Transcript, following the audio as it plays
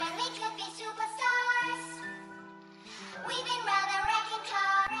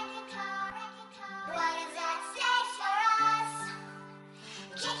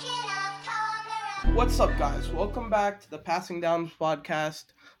What's up, guys? Welcome back to the Passing Downs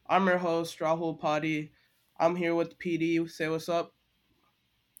podcast. I'm your host, Rahul Padhi. I'm here with PD. Say what's up.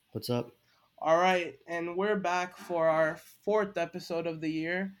 What's up? All right, and we're back for our fourth episode of the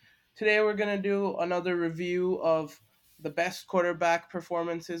year. Today, we're going to do another review of the best quarterback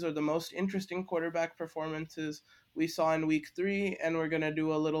performances or the most interesting quarterback performances we saw in week three, and we're going to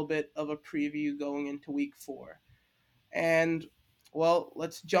do a little bit of a preview going into week four. And, well,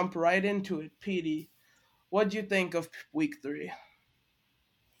 let's jump right into it. PD, what do you think of week three?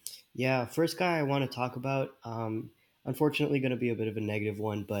 Yeah, first guy I want to talk about, unfortunately, going to be a bit of a negative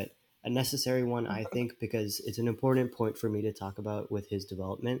one, but a necessary one, I think, because it's an important point for me to talk about with his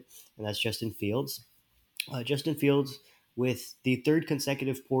development, and that's Justin Fields. Justin Fields, with the third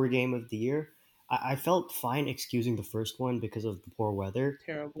consecutive poor game of the year, I felt fine excusing the first one because of the poor weather,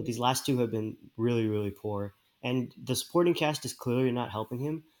 but Terrible. these last two have been really, really poor. And the supporting cast is clearly not helping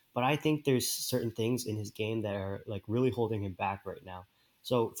him, but I think there's certain things in his game that are like really holding him back right now.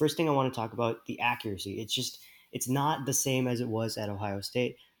 So first thing I want to talk about the accuracy. It's not the same as it was at Ohio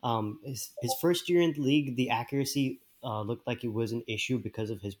State. His first year in the league, the accuracy looked like it was an issue because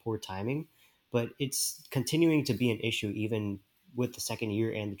of his poor timing, but it's continuing to be an issue even with the second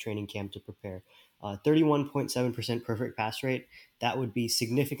year and the training camp to prepare. 31.7% perfect pass rate. That would be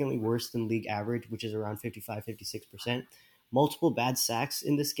significantly worse than league average, which is around 55-56%. Multiple bad sacks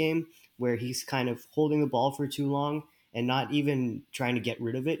in this game where he's kind of holding the ball for too long and not even trying to get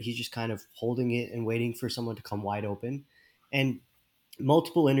rid of it. He's just kind of holding it and waiting for someone to come wide open. And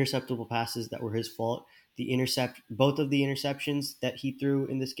multiple interceptable passes that were his fault. Both of the interceptions that he threw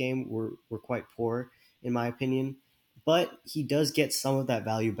in this game were quite poor, in my opinion. But he does get some of that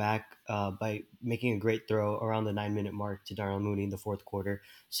value back by making a great throw around the 9 minute mark to Darnell Mooney in the fourth quarter.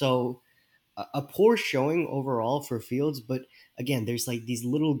 So a poor showing overall for Fields, but again, there's like these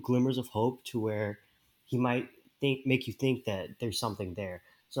little glimmers of hope to where he might make you think that there's something there.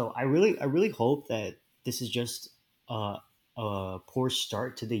 So I really hope that this is just a poor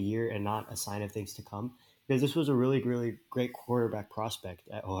start to the year and not a sign of things to come, because this was a really great quarterback prospect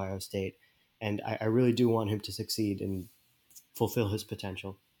at Ohio State, and I really do want him to succeed and fulfill his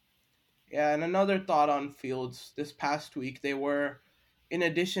potential. Yeah, and another thought on Fields this past week, they were, in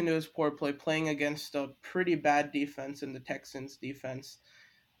addition to his poor play, playing against a pretty bad defense in the Texans defense.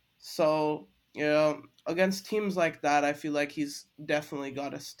 So, against teams like that, I feel like he's definitely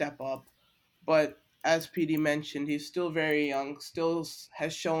got to step up. But as PD mentioned, he's still very young, still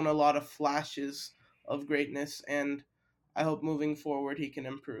has shown a lot of flashes of greatness, and I hope moving forward he can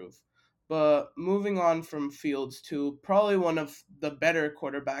improve. But moving on from Fields to probably one of the better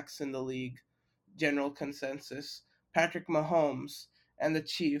quarterbacks in the league, general consensus, Patrick Mahomes and the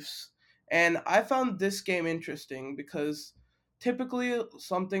Chiefs. And I found this game interesting because typically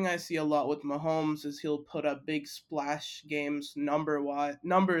something I see a lot with Mahomes is he'll put up big splash games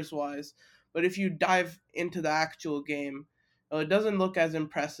numbers wise, but if you dive into the actual game, it doesn't look as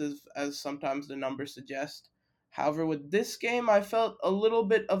impressive as sometimes the numbers suggest. However, with this game, I felt a little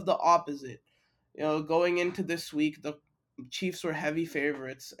bit of the opposite. Going into this week, the Chiefs were heavy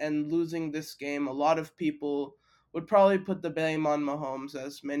favorites, and losing this game, a lot of people would probably put the blame on Mahomes,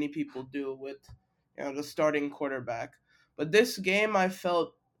 as many people do with the starting quarterback. But this game, I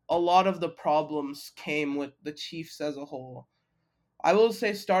felt a lot of the problems came with the Chiefs as a whole. I will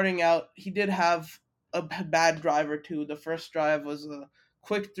say, starting out, he did have a bad drive or two. The first drive was a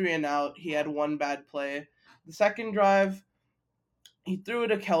quick three and out. He had one bad play. The second drive, he threw it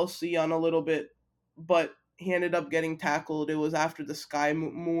to Kelsey on a little bit, but he ended up getting tackled. It was after the Sky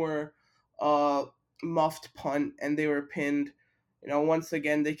Moore uh, muffed punt, and they were pinned. Once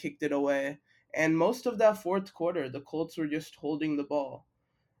again, they kicked it away. And most of that fourth quarter, the Colts were just holding the ball.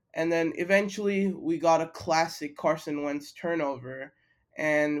 And then eventually, we got a classic Carson Wentz turnover,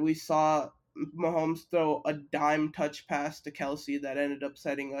 and we saw Mahomes throw a dime touch pass to Kelsey that ended up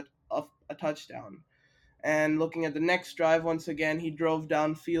setting a touchdown. And looking at the next drive, once again, he drove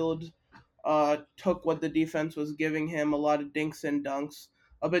downfield, took what the defense was giving him, a lot of dinks and dunks,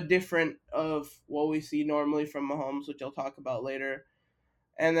 a bit different of what we see normally from Mahomes, which I'll talk about later.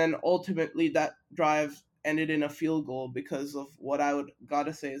 And then ultimately, that drive ended in a field goal because of what I would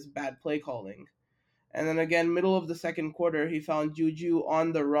gotta say is bad play calling. And then again, middle of the second quarter, he found Juju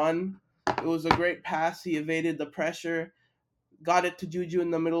on the run. It was a great pass. He evaded the pressure, got it to Juju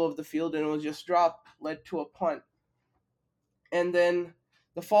in the middle of the field, and it was just dropped, led to a punt. And then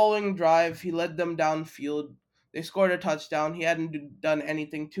the following drive, he led them downfield. They scored a touchdown. He hadn't done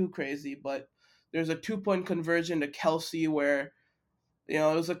anything too crazy, but there's a 2 point conversion to Kelsey where, it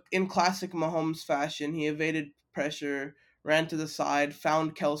was in classic Mahomes fashion. He evaded pressure, ran to the side,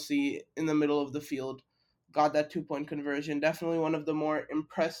 found Kelsey in the middle of the field, got that 2 point conversion. Definitely one of the more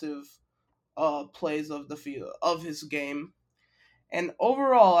impressive plays of the field of his game. And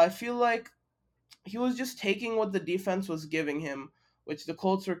overall, I feel like he was just taking what the defense was giving him, which the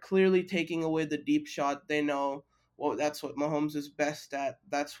Colts were clearly taking away the deep shot. They know, well, that's what Mahomes is best at.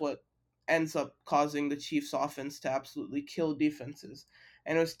 That's what ends up causing the Chiefs offense to absolutely kill defenses.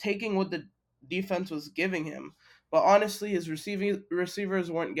 And it was taking what the defense was giving him. But honestly, his receiving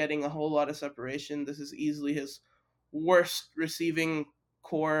receivers weren't getting a whole lot of separation. This is easily his worst receiving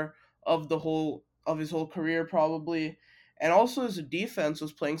core of his whole career probably. And also his defense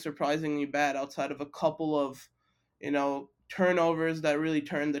was playing surprisingly bad outside of a couple of, turnovers that really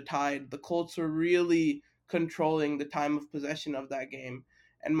turned the tide. The Colts were really controlling the time of possession of that game,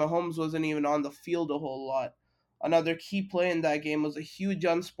 and Mahomes wasn't even on the field a whole lot. Another key play in that game was a huge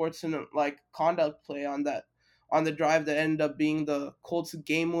unsportsmanlike conduct play on the drive that ended up being the Colts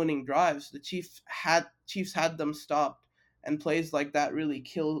game-winning drives. The Chiefs had them stopped, and plays like that really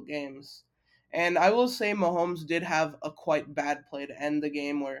kill games. And I will say Mahomes did have a quite bad play to end the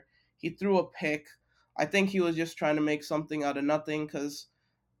game where he threw a pick. I think he was just trying to make something out of nothing because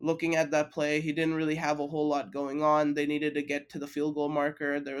looking at that play, he didn't really have a whole lot going on. They needed to get to the field goal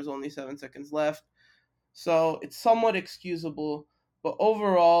marker. There was only 7 seconds left. So it's somewhat excusable. But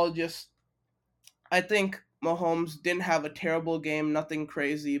overall, just I think Mahomes didn't have a terrible game, nothing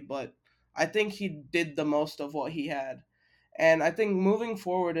crazy, but I think he did the most of what he had. And I think moving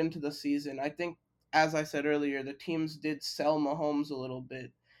forward into the season, I think, as I said earlier, the teams did sell Mahomes a little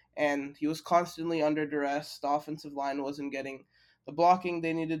bit. And he was constantly under duress. The offensive line wasn't getting the blocking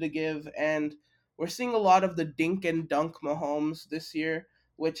they needed to give. And we're seeing a lot of the dink and dunk Mahomes this year,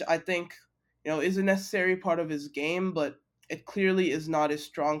 which I think, is a necessary part of his game, but it clearly is not his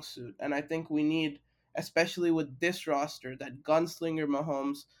strong suit. And I think we need, especially with this roster, that gunslinger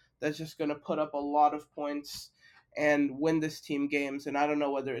Mahomes that's just going to put up a lot of points and win this team games. And I don't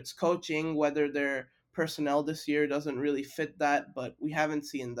know whether it's coaching, whether their personnel this year doesn't really fit that, but we haven't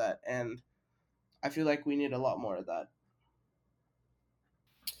seen that. And I feel like we need a lot more of that.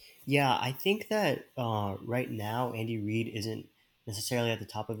 Yeah, I think that right now Andy Reid isn't necessarily at the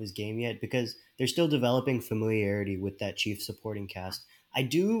top of his game yet because they're still developing familiarity with that chief supporting cast. I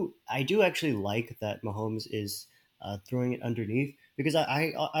do actually like that Mahomes is throwing it underneath because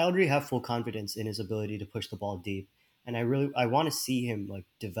I already have full confidence in his ability to push the ball deep, and I want to see him like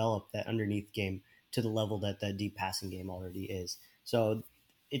develop that underneath game to the level that that deep passing game already is. So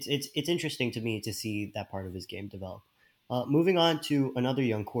it's interesting to me to see that part of his game develop. Moving on to another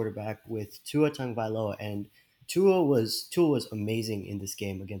young quarterback with Tua Tagovailoa, and Tua was amazing in this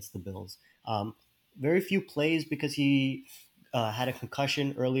game against the Bills. Very few plays because he had a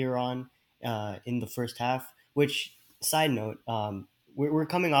concussion earlier on in the first half. Which side note, we're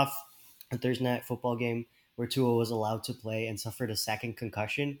coming off a Thursday night football game where Tua was allowed to play and suffered a second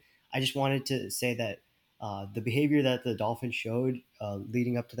concussion. I just wanted to say that the behavior that the Dolphins showed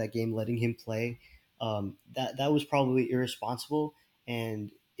leading up to that game, letting him play, that was probably irresponsible,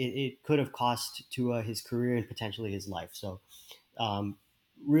 and it could have cost Tua his career and potentially his life. So,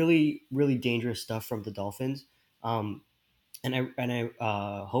 really, really dangerous stuff from the Dolphins. Um, and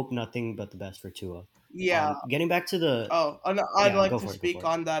I hope nothing but the best for Tua. Yeah, Getting back to the oh, and I'd yeah, like go to for it, go speak for it.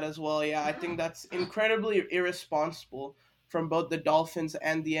 on that as well. Yeah, I think that's incredibly irresponsible from both the Dolphins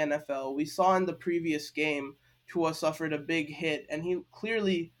and the NFL. We saw in the previous game, Tua suffered a big hit, and he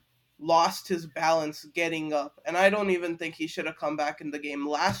clearly lost his balance getting up. And I don't even think he should have come back in the game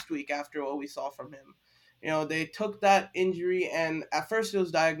last week after what we saw from him. They took that injury, and at first it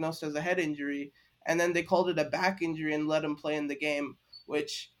was diagnosed as a head injury, and then they called it a back injury and let him play in the game,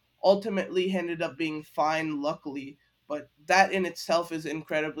 which ultimately ended up being fine, luckily. But that in itself is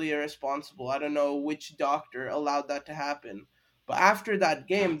incredibly irresponsible. I don't know which doctor allowed that to happen. But after that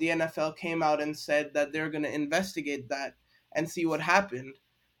game, the NFL came out and said that they're going to investigate that and see what happened.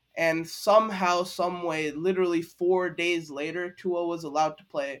 And somehow, some way, literally 4 days later, Tua was allowed to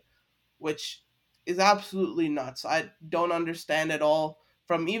play, which is absolutely nuts. I don't understand at all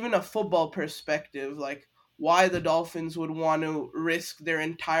from even a football perspective, like why the Dolphins would want to risk their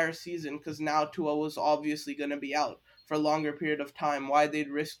entire season because now Tua was obviously going to be out for a longer period of time. Why they'd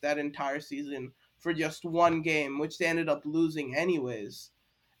risk that entire season for just one game, which they ended up losing anyways.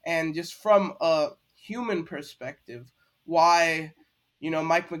 And just from a human perspective, why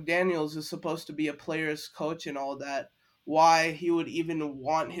Mike McDaniels is supposed to be a player's coach and all that, why he would even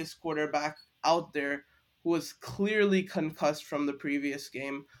want his quarterback out there who was clearly concussed from the previous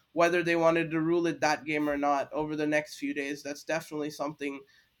game, whether they wanted to rule it that game or not over the next few days. That's definitely something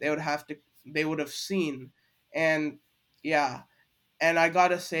they would have seen. And Yeah, and I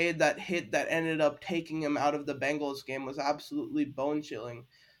gotta say that hit that ended up taking him out of the Bengals game was absolutely bone chilling.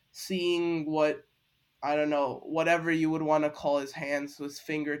 Seeing what, I don't know, whatever you would want to call his hands, his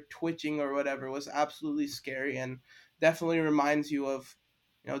finger twitching or whatever, was absolutely scary and definitely reminds you of,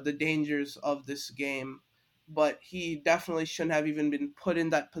 the dangers of this game. But he definitely shouldn't have even been put in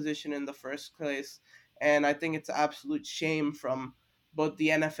that position in the first place, and I think it's an absolute shame from both the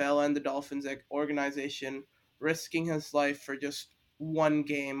NFL and the Dolphins organization risking his life for just one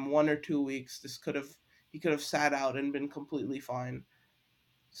game, 1 or 2 weeks. This could have He could have sat out and been completely fine.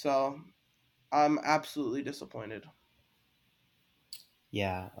 So I'm absolutely disappointed.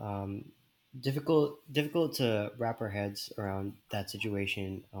 Yeah, difficult to wrap our heads around that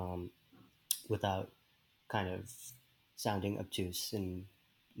situation without kind of sounding obtuse and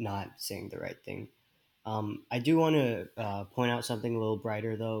not saying the right thing. I do want to point out something a little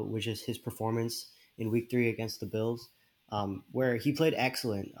brighter though, which is his performance in Week 3 against the Bills, where he played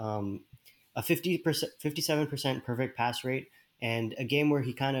excellent. A 50%, 57% perfect pass rate, and a game where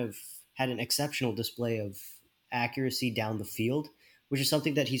he kind of had an exceptional display of accuracy down the field, which is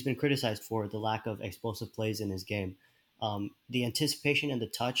something that he's been criticized for, the lack of explosive plays in his game. The anticipation and the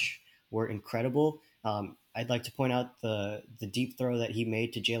touch were incredible. I'd like to point out the deep throw that he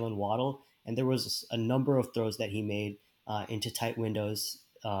made to Jalen Waddle, and there was a number of throws that he made into tight windows,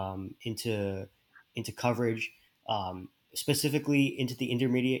 into coverage, specifically into the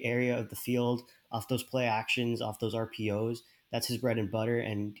intermediate area of the field, off those play actions, off those RPOs. That's his bread and butter,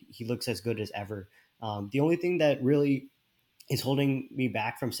 and he looks as good as ever. The only thing that really is holding me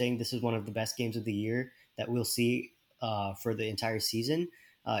back from saying this is one of the best games of the year that we'll see for the entire season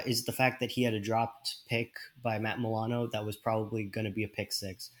is the fact that he had a dropped pick by Matt Milano that was probably going to be a pick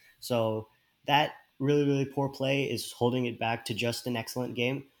six. So that really, really poor play is holding it back to just an excellent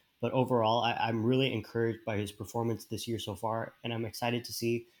game. But overall, I'm really encouraged by his performance this year so far, and I'm excited to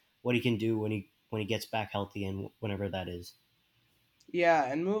see what he can do when he gets back healthy and whenever that is. Yeah,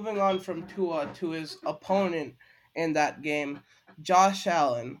 and moving on from Tua to his opponent in that game, Josh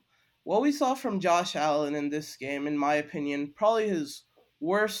Allen. What we saw from Josh Allen in this game, in my opinion, probably his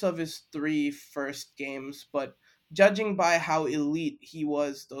worst of his three first games, but judging by how elite he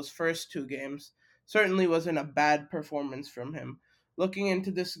was those first two games, certainly wasn't a bad performance from him. Looking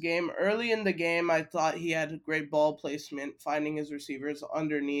into this game, early in the game, I thought he had great ball placement, finding his receivers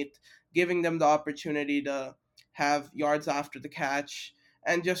underneath, giving them the opportunity to have yards after the catch,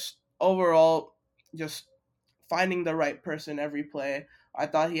 and just overall, just finding the right person every play. I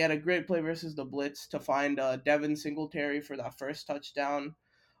thought he had a great play versus the blitz to find Devin Singletary for that first touchdown.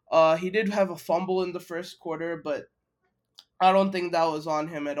 He did have a fumble in the first quarter, but I don't think that was on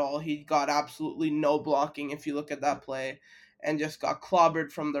him at all. He got absolutely no blocking if you look at that play, and just got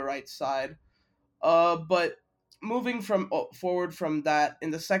clobbered from the right side. But moving forward from that,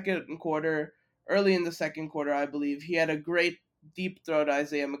 in the second quarter, early in the second quarter, I believe he had a great deep throw to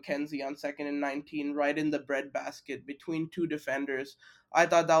Isaiah McKenzie on 2nd and 19, right in the breadbasket between two defenders. I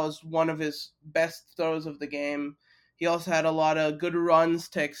thought that was one of his best throws of the game. He also had a lot of good runs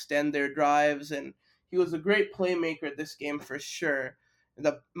to extend their drives, and he was a great playmaker this game for sure.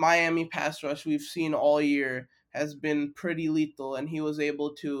 The Miami pass rush we've seen all year has been pretty lethal, and he was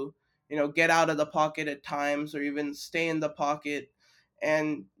able to get out of the pocket at times or even stay in the pocket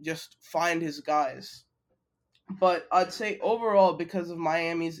and just find his guys. But I'd say overall, because of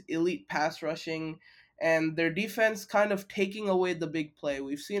Miami's elite pass rushing and their defense kind of taking away the big play,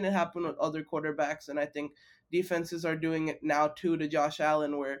 we've seen it happen with other quarterbacks, and I think defenses are doing it now too to Josh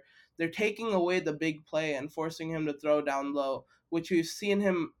Allen, where they're taking away the big play and forcing him to throw down low, which we've seen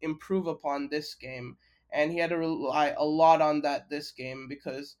him improve upon this game. And he had to rely a lot on that this game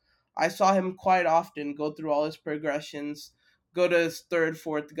because I saw him quite often go through all his progressions, go to his third,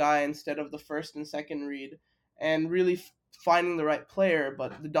 fourth guy instead of the first and second read, and really finding the right player.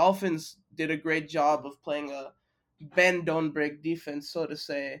 But the Dolphins did a great job of playing a bend don't break defense, so to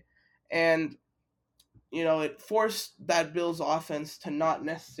say, and it forced that Bills offense to not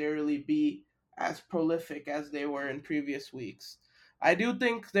necessarily be as prolific as they were in previous weeks. I do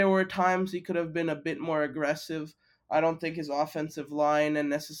think there were times he could have been a bit more aggressive. I don't think his offensive line and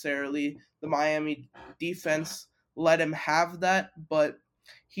necessarily the Miami defense let him have that, but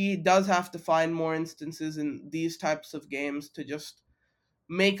he does have to find more instances in these types of games to just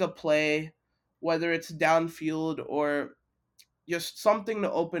make a play, whether it's downfield or just something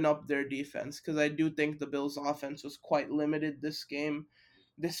to open up their defense, because I do think the Bills' offense was quite limited this game.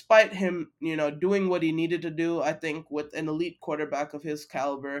 Despite him, doing what he needed to do, I think with an elite quarterback of his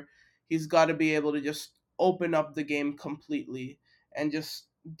caliber, he's got to be able to just open up the game completely and just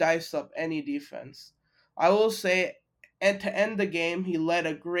dice up any defense. I will say And to end the game, he led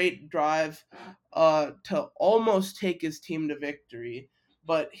a great drive to almost take his team to victory.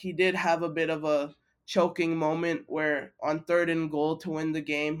 But he did have a bit of a choking moment where on third and goal to win the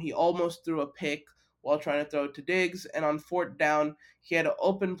game, he almost threw a pick while trying to throw it to Diggs. And on fourth down, he had an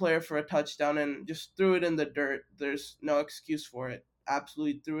open player for a touchdown and just threw it in the dirt. There's no excuse for it.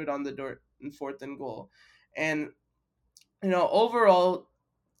 Absolutely threw it on the dirt in fourth and goal. And, overall,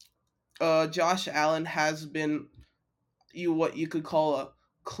 Josh Allen has been what you could call a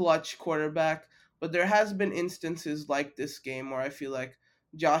clutch quarterback. But there has been instances like this game where I feel like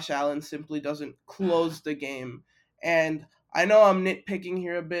Josh Allen simply doesn't close the game. And I know I'm nitpicking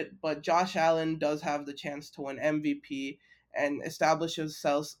here a bit, but Josh Allen does have the chance to win MVP and establish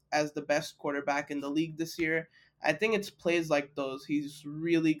himself as the best quarterback in the league this year. I think it's plays like those he's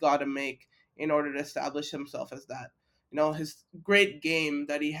really got to make in order to establish himself as that. His great game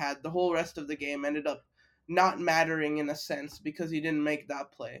that he had, the whole rest of the game ended up not mattering in a sense because he didn't make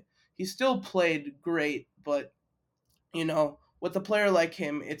that play. He still played great, but with a player like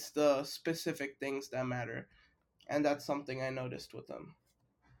him, it's the specific things that matter, and that's something I noticed with him.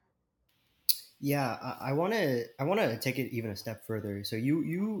 Yeah, I want to take it even a step further. So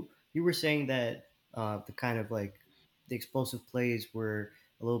you were saying that the kind of like the explosive plays were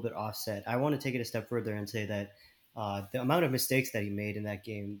a little bit offset. I want to take it a step further and say that the amount of mistakes that he made in that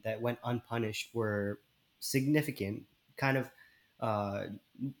game that went unpunished were significant. Kind of uh,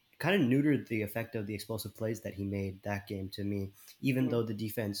 kind of neutered the effect of the explosive plays that he made that game to me, even Mm, though the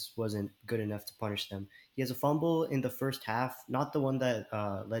defense wasn't good enough to punish them. He has a fumble in the first half, not the one that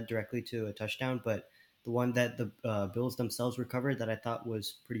led directly to a touchdown, but the one that the Bills themselves recovered that I thought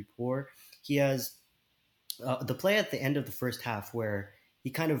was pretty poor. He has the play at the end of the first half where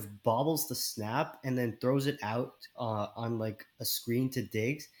he kind of bobbles the snap and then throws it out on like a screen to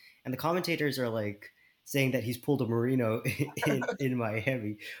Diggs, and the commentators are like saying that he's pulled a Marino in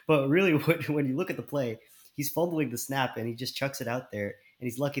Miami, but really when you look at the play, he's fumbling the snap and he just chucks it out there, and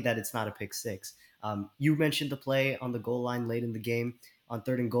he's lucky that it's not a pick six. You mentioned the play on the goal line late in the game on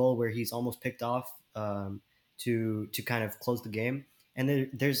third and goal where he's almost picked off to kind of close the game, and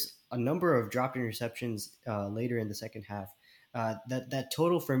there's a number of dropped interceptions later in the second half. That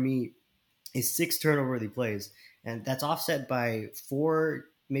total for me is six turnover-worthy plays, and that's offset by four,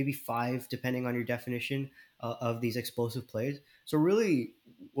 maybe five, depending on your definition of these explosive plays. So really,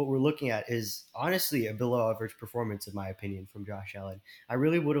 what we're looking at is honestly a below-average performance, in my opinion, from Josh Allen. I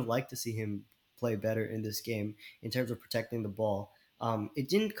really would have liked to see him play better in this game in terms of protecting the ball. It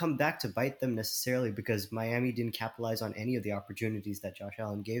didn't come back to bite them necessarily because Miami didn't capitalize on any of the opportunities that Josh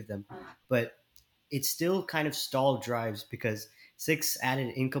Allen gave them, but it still kind of stalled drives because six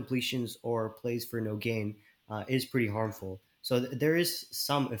added incompletions or plays for no gain is pretty harmful. So there is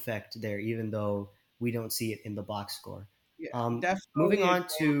some effect there, even though we don't see it in the box score. yeah, Moving definitely a on game.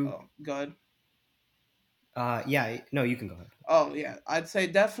 to, Oh, good. yeah, no, you can go ahead. Oh, yeah, I'd say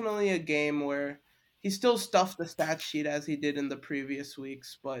definitely a game where he still stuffed the stat sheet as he did in the previous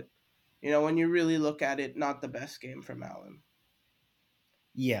weeks, but when you really look at it, not the best game from Allen.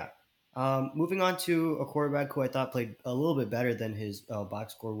 Yeah. Moving on to a quarterback who I thought played a little bit better than his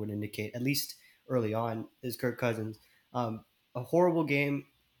box score would indicate, at least early on, is Kirk Cousins. A horrible game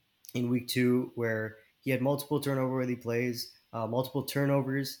in week two where he had multiple turnover worthy plays, multiple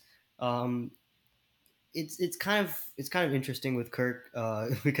turnovers. Um, it's kind of interesting with Kirk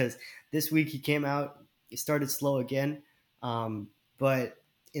because this week he came out, he started slow again, but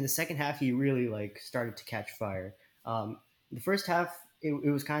in the second half he really like started to catch fire. The first half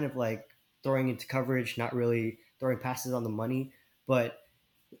it was kind of like throwing into coverage, not really throwing passes on the money, but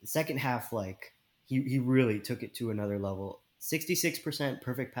the second half like he really took it to another level. 66%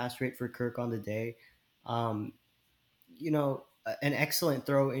 perfect pass rate for Kirk on the day. Um, an excellent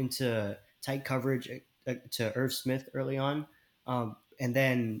throw into tight coverage to Irv Smith early on, and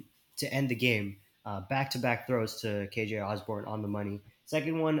then to end the game, back to back throws to KJ Osborne on the money.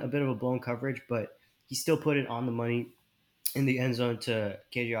 Second one, a bit of a blown coverage, but he still put it on the money in the end zone to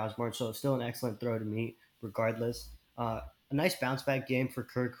KJ Osborne. So still an excellent throw to me, regardless. A nice bounce back game for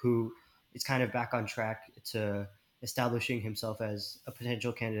Kirk, who is kind of back on track to establishing himself as a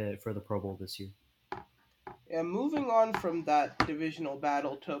potential candidate for the Pro Bowl this year. Yeah, moving on from that divisional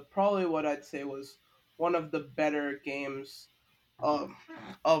battle to probably what I'd say was one of the better games of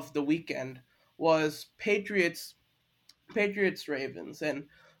of the weekend was Patriots Ravens. And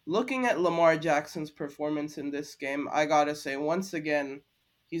looking at Lamar Jackson's performance in this game, I gotta say once again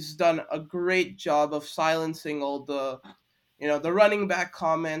he's done a great job of silencing all the running back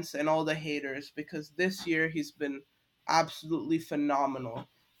comments and all the haters because this year he's been absolutely phenomenal.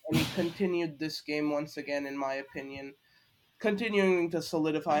 And he continued this game once again, in my opinion. continuing to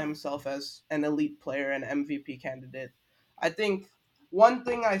solidify himself as an elite player and MVP candidate. I think one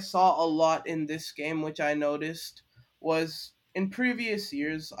thing I saw a lot in this game, which I noticed, was in previous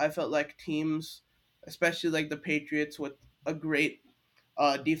years, I felt like teams, especially like the Patriots with a great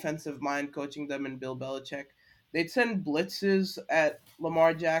defensive mind coaching them in Bill Belichick, they'd send blitzes at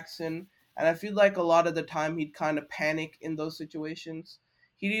Lamar Jackson, and I feel like a lot of the time he'd kind of panic in those situations.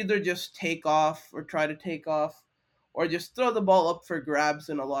 He'd either just take off or try to take off, or just throw the ball up for grabs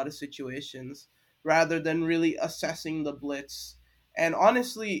in a lot of situations, rather than really assessing the blitz. And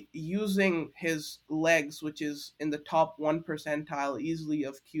honestly, using his legs, which is in the top 1 percentile easily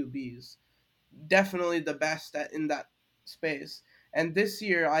of QBs, definitely the best in that space. And this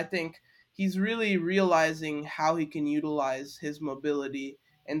year, I think he's really realizing how he can utilize his mobility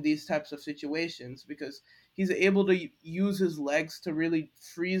in these types of situations because he's able to use his legs to really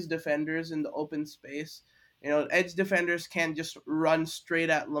freeze defenders in the open space. You know, edge defenders can't just run straight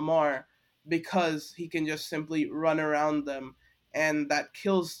at Lamar because he can just simply run around them, and that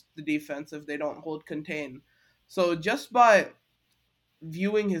kills the defense if they don't hold contain. So just by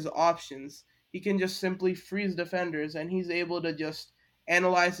viewing his options, he can just simply freeze defenders, and he's able to just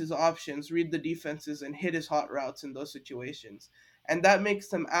analyze his options, read the defenses, and hit his hot routes in those situations. And that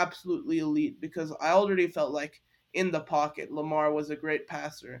makes him absolutely elite because I already felt like in the pocket, Lamar was a great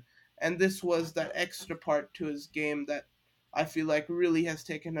passer. And this was that extra part to his game that I feel like really has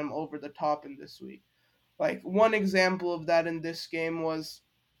taken him over the top in this week. Like one example of that in this game was,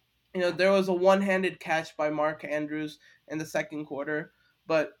 there was a one-handed catch by Mark Andrews in the second quarter,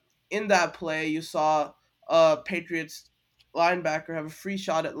 but in that play, you saw a Patriots linebacker have a free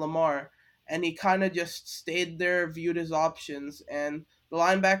shot at Lamar, and he kind of just stayed there, viewed his options, and the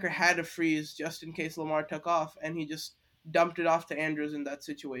linebacker had to freeze just in case Lamar took off, and he just dumped it off to Andrews in that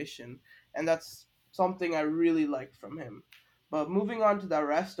situation, and that's something I really liked from him. But moving on to the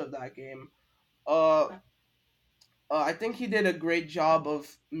rest of that game, uh, I think he did a great job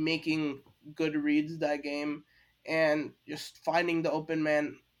of making good reads that game and just finding the open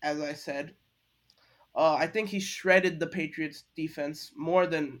man, as I said. I think he shredded the Patriots defense more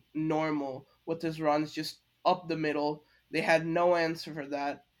than normal with his runs just up the middle. They had no answer for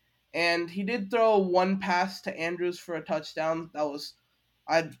that. And he did throw one pass to Andrews for a touchdown. That was,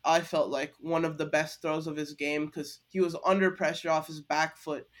 I felt like one of the best throws of his game because he was under pressure off his back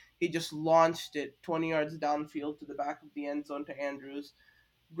foot. He just launched it 20 yards downfield to the back of the end zone to Andrews.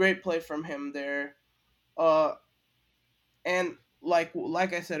 Great play from him there. Uh, and like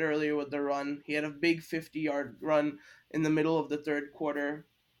I said earlier with the run, he had a big 50-yard run in the middle of the third quarter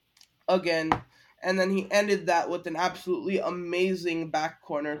again, and then he ended that with an absolutely amazing back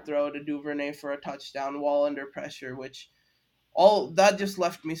corner throw to Duvernay for a touchdown while under pressure, which all that just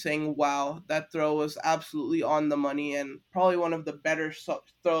left me saying, "Wow, that throw was absolutely on the money and probably one of the better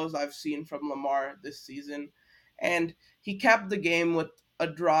throws I've seen from Lamar this season." And he capped the game with a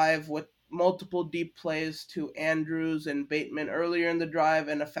drive with multiple deep plays to Andrews and Bateman earlier in the drive,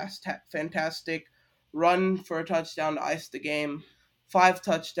 and a fantastic run for a touchdown to ice the game. 5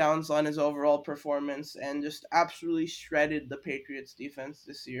 touchdowns on his overall performance, and just absolutely shredded the Patriots defense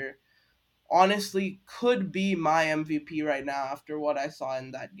this year. Honestly, could be my MVP right now after what I saw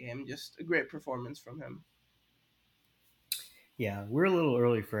in that game. Just a great performance from him. Yeah, we're a little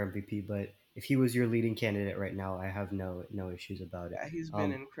early for MVP, but if he was your leading candidate right now, I have no issues about it. Yeah, he's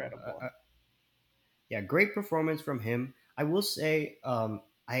been Um, incredible. yeah, great performance from him. I will say,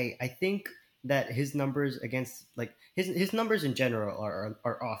 I think that his numbers against like his numbers in general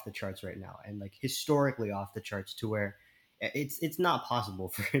are off the charts right now, and like historically off the charts to where it's not possible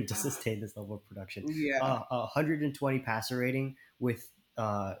for him to sustain this level of production. Yeah, 120 passer rating with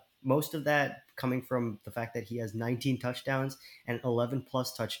most of that coming from the fact that he has 19 touchdowns and 11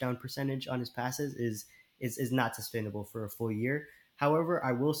 plus touchdown percentage on his passes is not sustainable for a full year. However,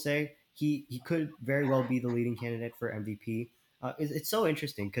 I will say he could very well be the leading candidate for MVP. It's so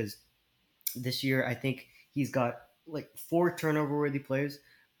interesting because this year I think he's got like 4 turnover worthy plays,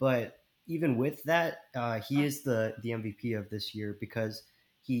 but even with that, he is the MVP of this year because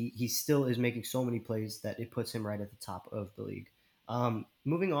he still is making so many plays that it puts him right at the top of the league.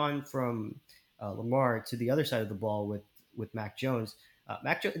 Moving on from Lamar to the other side of the ball with Mac Jones.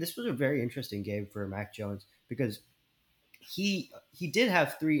 This was a very interesting game for Mac Jones because he did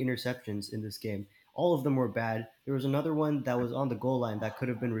have 3 interceptions in this game. All of them were bad. There was another one that was on the goal line that could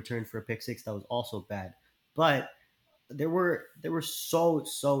have been returned for a pick six that was also bad. But there were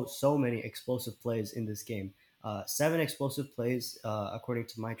so many explosive plays in this game. 7 explosive plays according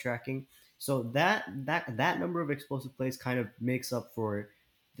to my tracking. So that number of explosive plays kind of makes up for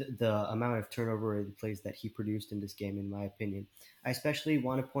the amount of turnover plays that he produced in this game, in my opinion. I especially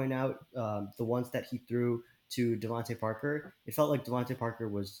want to point out the ones that he threw to Devontae Parker. It felt like Devontae Parker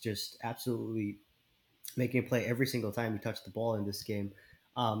was just absolutely making a play every single time he touched the ball in this game.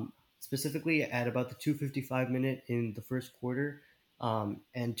 Specifically at about the 2:55 minute in the first quarter,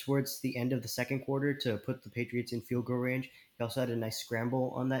 and towards the end of the second quarter to put the Patriots in field goal range. He also had a nice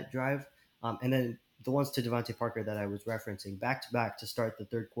scramble on that drive, and then the ones to Devontae Parker that I was referencing back to back to start the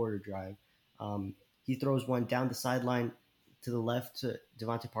third quarter drive. Um, he throws one down the sideline to the left to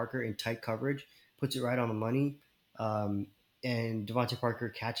Devontae Parker in tight coverage, puts it right on the money, um, and Devontae Parker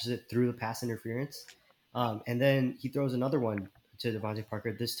catches it through the pass interference. And then he throws another one to Devontae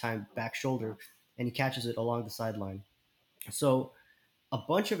Parker, this time back shoulder, and he catches it along the sideline. So a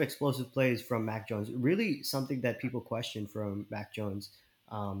bunch of explosive plays from Mac Jones, really something that people question from Mac Jones,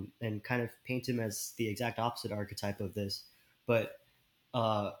 and kind of paint him as the exact opposite archetype of this. But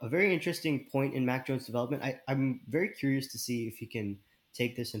a very interesting point in Mac Jones' development. I'm very curious to see if he can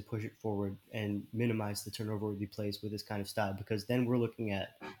take this and push it forward and minimize the turnover worthy plays with this kind of style, because then we're looking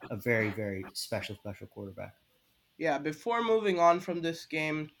at a very, very special quarterback. Yeah, before moving on from this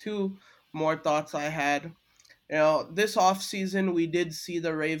game, two more thoughts I had. This offseason, we did see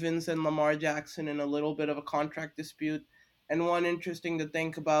the Ravens and Lamar Jackson in a little bit of a contract dispute. And one interesting to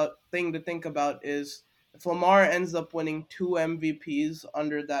think about thing to think about is if Lamar ends up winning two MVPs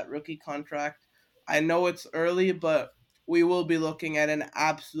under that rookie contract, I know it's early, but we will be looking at an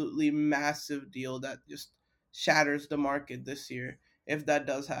absolutely massive deal that just shatters the market this year if that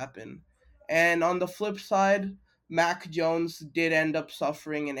does happen. And on the flip side, Mac Jones did end up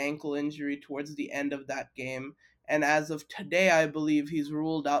suffering an ankle injury towards the end of that game, and as of today, I believe he's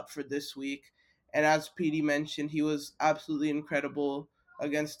ruled out for this week. And as PD mentioned, he was absolutely incredible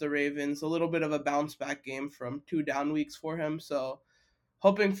against the Ravens. A little bit of a bounce back game from two down weeks for him. So,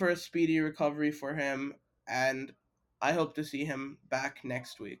 hoping for a speedy recovery for him. And I hope to see him back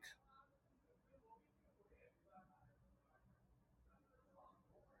next week.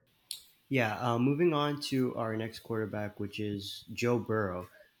 Yeah, moving on to our next quarterback, which is Joe Burrow.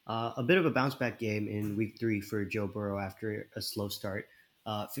 A bit of a bounce back game in week three for Joe Burrow after a slow start.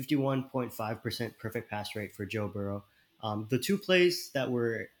 51.5% perfect pass rate for Joe Burrow. The two plays that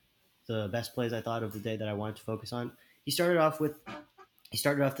were the best plays I thought of the day that I wanted to focus on. He started off with he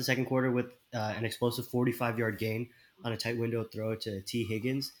started off the second quarter with an explosive 45-yard gain on a tight window throw to T.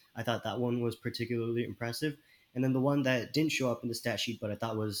 Higgins. I thought that one was particularly impressive. And then the one that didn't show up in the stat sheet, but I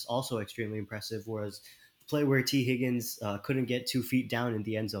thought was also extremely impressive, was the play where T. Higgins couldn't get 2 feet down in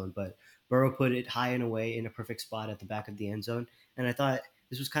the end zone, but Burrow put it high and away in a perfect spot at the back of the end zone. And I thought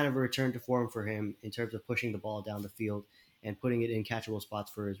this was kind of a return to form for him in terms of pushing the ball down the field and putting it in catchable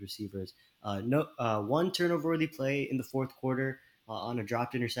spots for his receivers. No, one turnover-worthy play in the fourth quarter on a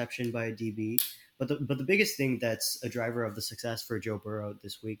dropped interception by a DB. But the biggest thing that's a driver of the success for Joe Burrow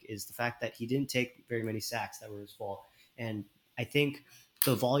this week is the fact that he didn't take very many sacks that were his fault. And I think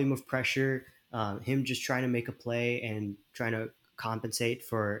the volume of pressure, him just trying to make a play and trying to compensate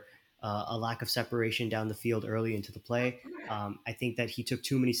for a lack of separation down the field early into the play. I think that he took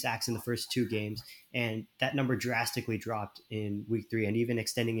too many sacks in the first two games, and that number drastically dropped in week three and even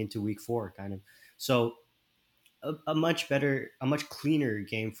extending into week four, kind of. So a much better, a much cleaner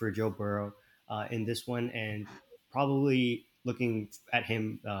game for Joe Burrow in this one, and probably looking at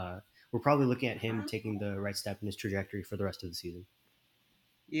him. We're probably looking at him taking the right step in his trajectory for the rest of the season.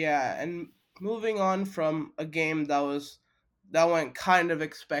 Yeah, and moving on from a game that went kind of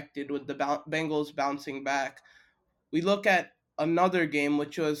expected with the Bengals bouncing back, we look at another game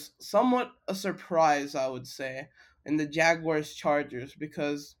which was somewhat a surprise, I would say, in the Jaguars Chargers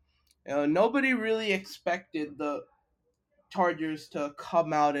because nobody really expected the Chargers to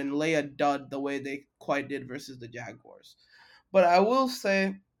come out and lay a dud the way they quite did versus the Jaguars. But I will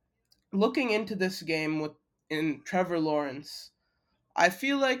say, looking into this game with in Trevor Lawrence, I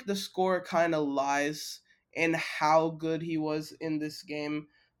feel like the score kind of lies in how good he was in this game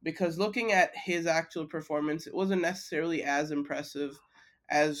because looking at his actual performance, it wasn't necessarily as impressive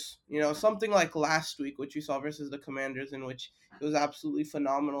as, something like last week, which we saw versus the Commanders, in which it was absolutely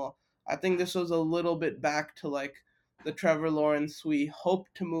phenomenal. I think this was a little bit back to like the Trevor Lawrence we hope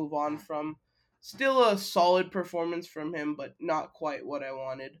to move on from. Still a solid performance from him, but not quite what I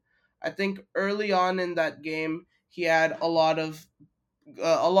wanted. I think early on in that game, he had a lot of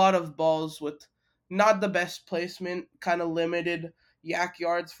balls with not the best placement, kind of limited yak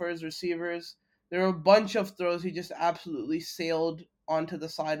yards for his receivers. There were a bunch of throws he just absolutely sailed onto the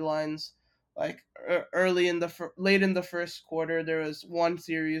sidelines. Like late in the first quarter, there was one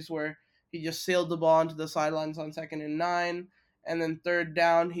series where he just sailed the ball onto the sidelines on 2nd and 9, And then third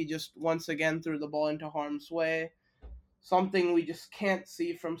down, he just once again threw the ball into harm's way. Something we just can't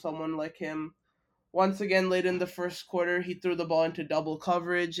see from someone like him. Once again, late in the first quarter, he threw the ball into double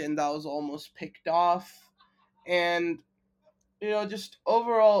coverage, and that was almost picked off. And, just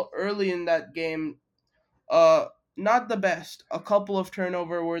overall early in that game, uh, not the best. A couple of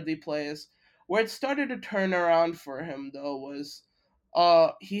turnover worthy plays. Where it started to turn around for him, though, was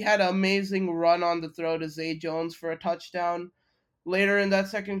he had an amazing run on the throw to Zay Jones for a touchdown. Later in that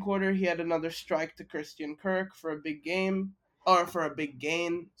second quarter, he had another strike to Christian Kirk for a big game, or for a big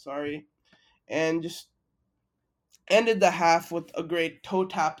gain, sorry, and just ended the half with a great toe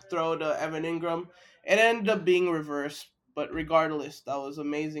tap throw to Evan Ingram. It ended up being reversed, but regardless, that was an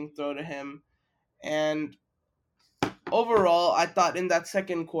amazing throw to him. And overall, I thought in that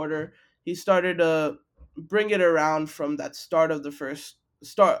second quarter he started to bring it around from that start of the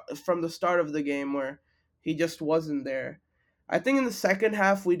game where he just wasn't there. I think in the second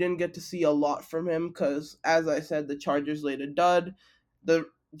half we didn't get to see a lot from him because, as I said, the Chargers laid a dud. The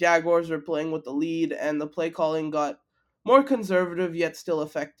Jaguars were playing with the lead, and the play calling got more conservative yet still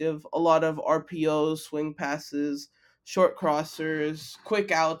effective. A lot of RPOs, swing passes, short crossers,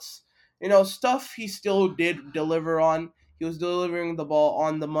 quick outs, stuff he still did deliver on. He was delivering the ball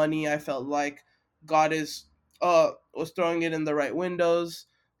on the money. I felt like God is was throwing it in the right windows,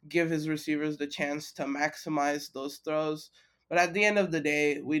 give his receivers the chance to maximize those throws. But at the end of the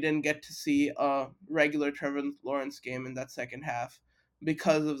day, we didn't get to see a regular Trevor Lawrence game in that second half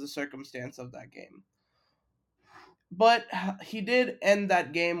because of the circumstance of that game. But he did end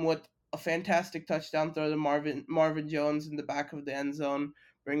that game with a fantastic touchdown throw to Marvin Jones in the back of the end zone,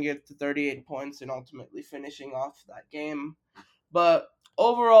 bringing it to 38 points and ultimately finishing off that game. But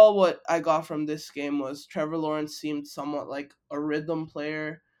overall, what I got from this game was Trevor Lawrence seemed somewhat like a rhythm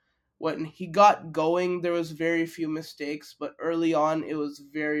player. When he got going, there was very few mistakes, but early on, it was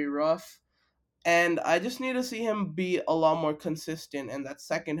very rough. And I just need to see him be a lot more consistent in that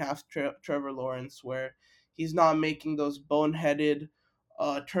second half Trevor Lawrence, where he's not making those boneheaded,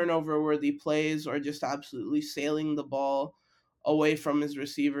 turnover worthy plays or just absolutely sailing the ball away from his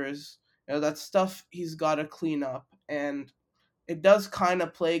receivers. That stuff he's got to clean up. And it does kind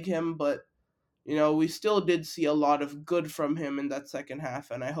of plague him, but we still did see a lot of good from him in that second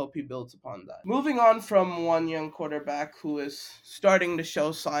half, and I hope he builds upon that. Moving on from one young quarterback who is starting to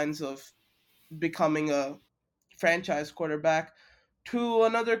show signs of becoming a franchise quarterback to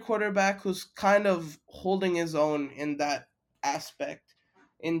another quarterback who's kind of holding his own in that aspect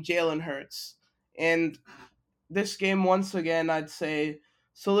in Jalen Hurts. And this game, once again, I'd say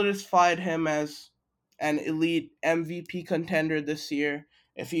solidified him as an elite MVP contender this year,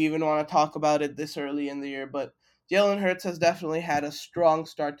 if you even want to talk about it this early in the year. But Jalen Hurts has definitely had a strong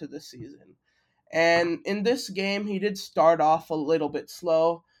start to the season. And in this game, he did start off a little bit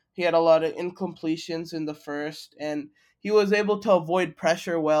slow. He had a lot of incompletions in the first, and he was able to avoid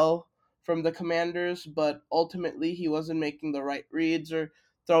pressure well from the Commanders, but ultimately he wasn't making the right reads or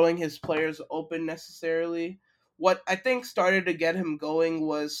throwing his players open necessarily. What I think started to get him going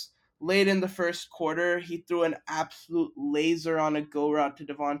was late in the first quarter, he threw an absolute laser on a go route to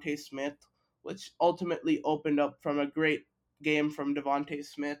Devontae Smith, which ultimately opened up from a great game from Devontae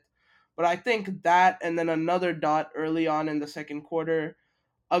Smith. But I think that and then another dot early on in the second quarter,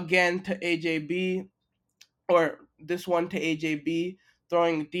 again to AJB, or this one to AJB,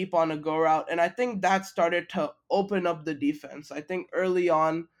 throwing deep on a go route. And I think that started to open up the defense. I think early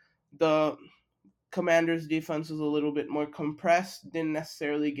on, the Commanders' defense was a little bit more compressed, didn't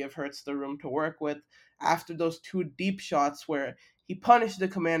necessarily give Hurts the room to work with. After those two deep shots where he punished the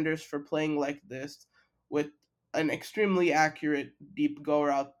Commanders for playing like this with an extremely accurate deep go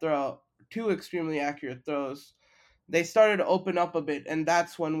route throw, two extremely accurate throws, they started to open up a bit, and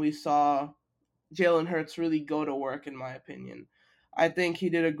that's when we saw Jalen Hurts really go to work, in my opinion. I think he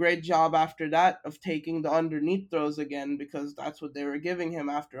did a great job after that of taking the underneath throws again because that's what they were giving him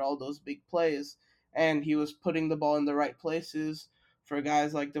after all those big plays. And he was putting the ball in the right places for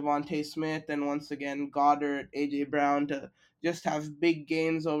guys like Devontae Smith and once again Goddard, A.J. Brown to just have big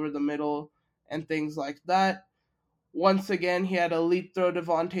gains over the middle and things like that. Once again, he had a lead throw to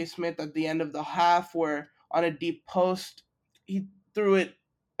Devontae Smith at the end of the half where on a deep post, he threw it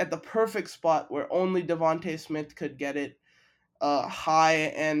at the perfect spot where only Devontae Smith could get it,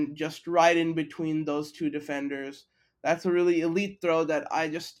 high and just right in between those two defenders. That's a really elite throw that I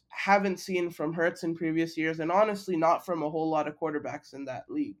just haven't seen from Hurts in previous years, and honestly, not from a whole lot of quarterbacks in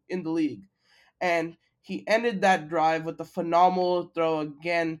the league. And he ended that drive with a phenomenal throw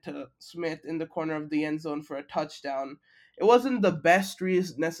again to Smith in the corner of the end zone for a touchdown. It wasn't the best read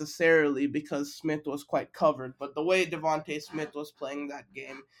necessarily because Smith was quite covered, but the way Devontae Smith was playing that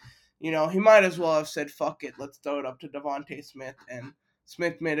game, he might as well have said, fuck it, let's throw it up to Devontae Smith. And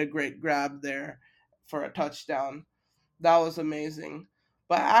Smith made a great grab there for a touchdown. That was amazing.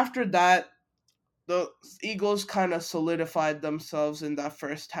 But after that, the Eagles kind of solidified themselves in that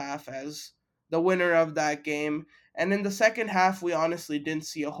first half as the winner of that game. And in the second half, we honestly didn't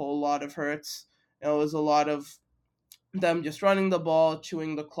see a whole lot of Hurts. It was a lot of them just running the ball,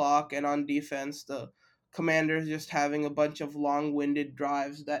 chewing the clock, and on defense, the Commanders just having a bunch of long winded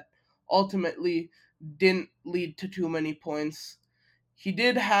drives that ultimately didn't lead to too many points. He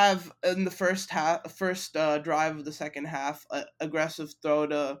did have in the first drive of the second half, an aggressive throw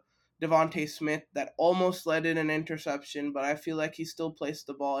to Devontae Smith that almost led in an interception, but I feel like he still placed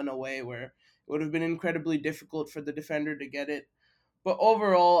the ball in a way where it would have been incredibly difficult for the defender to get it. But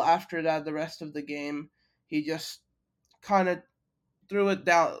overall, after that, the rest of the game, he just kind of threw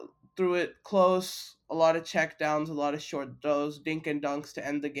it close, a lot of check downs, a lot of short throws, dink and dunks to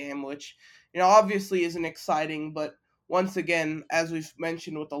end the game, which, obviously isn't exciting, but once again, as we've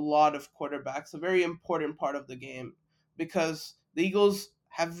mentioned with a lot of quarterbacks, a very important part of the game because the Eagles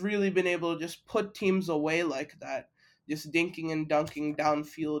have really been able to just put teams away like that, just dinking and dunking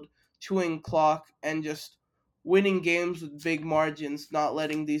downfield, chewing clock, and just winning games with big margins, not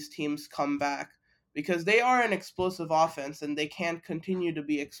letting these teams come back because they are an explosive offense and they can continue to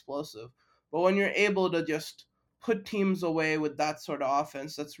be explosive. But when you're able to just put teams away with that sort of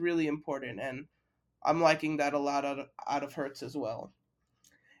offense, that's really important. And I'm liking that a lot out of Hertz as well.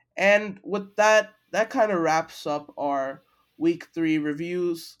 And with that, that kind of wraps up our week 3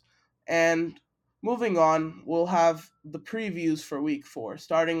 reviews. And moving on, we'll have the previews for week 4,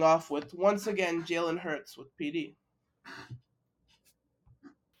 starting off with once again Jalen Hurts with PD.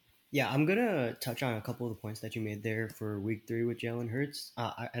 Yeah, I'm gonna touch on a couple of the points that you made there for Week 3 with Jalen Hurts,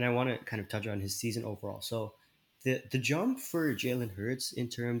 and I want to kind of touch on his season overall. So, the jump for Jalen Hurts in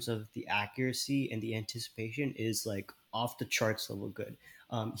terms of the accuracy and the anticipation is like off the charts level good.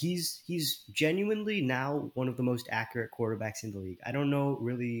 He's genuinely now one of the most accurate quarterbacks in the league. I don't know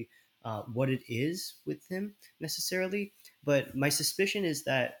really what it is with him necessarily, but my suspicion is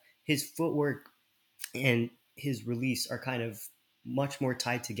that his footwork and his release are kind of much more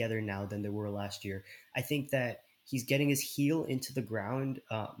tied together now than they were last year. I think that he's getting his heel into the ground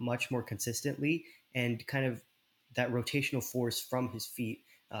much more consistently, and kind of that rotational force from his feet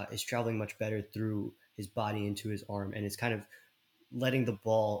is traveling much better through his body into his arm, and it's kind of letting the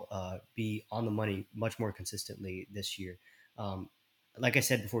ball be on the money much more consistently this year. Um, like I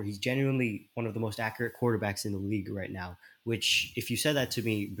said before, he's genuinely one of the most accurate quarterbacks in the league right now. Which, if you said that to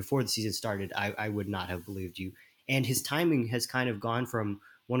me before the season started, I would not have believed you. And his timing has kind of gone from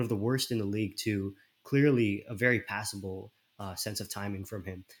one of the worst in the league to clearly a very passable sense of timing from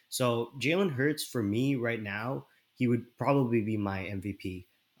him. So Jalen Hurts, for me right now, he would probably be my MVP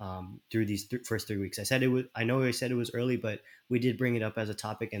through these first 3 weeks. I said it was. I know I said it was early, but we did bring it up as a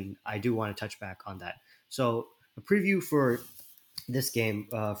topic, and I do want to touch back on that. So a preview for this game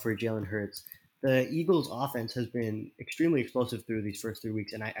for Jalen Hurts. The Eagles' offense has been extremely explosive through these first 3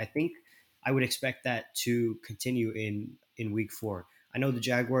 weeks, and I think I would expect that to continue in Week 4. I know the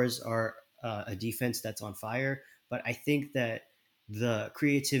Jaguars are a defense that's on fire, but I think that the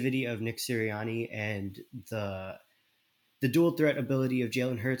creativity of Nick Sirianni and the dual threat ability of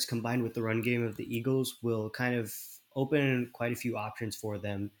Jalen Hurts combined with the run game of the Eagles will kind of open quite a few options for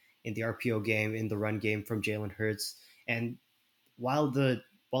them in the RPO game, in the run game from Jalen Hurts. And while the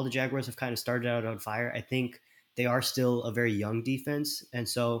Jaguars have kind of started out on fire, I think they are still a very young defense, and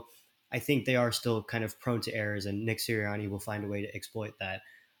so I think they are still kind of prone to errors, and Nick Sirianni will find a way to exploit that.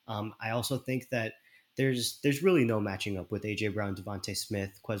 I also think that there's really no matching up with AJ Brown, Devontae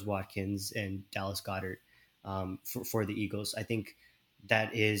Smith, Quez Watkins, and Dallas Goddard for the Eagles. I think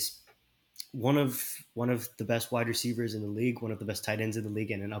that is one of the best wide receivers in the league, one of the best tight ends in the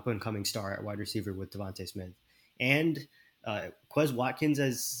league, and an up and coming star at wide receiver with Devontae Smith. And Quez Watkins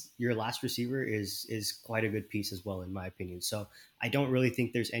as your last receiver is quite a good piece as well, in my opinion. So I don't really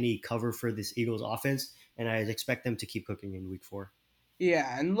think there's any cover for this Eagles offense, and I expect them to keep cooking in Week 4.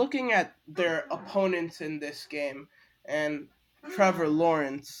 Yeah, and looking at their opponents in this game and Trevor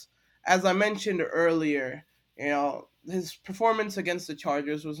Lawrence, as I mentioned earlier, his performance against the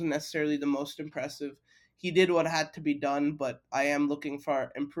Chargers wasn't necessarily the most impressive. He did what had to be done, but I am looking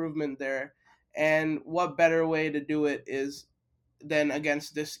for improvement there. And what better way to do it is than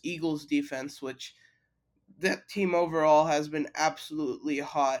against this Eagles defense, which that team overall has been absolutely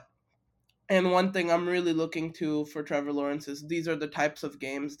hot. And one thing I'm really looking to for Trevor Lawrence is these are the types of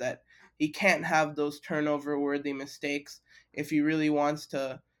games that he can't have those turnover worthy mistakes if he really wants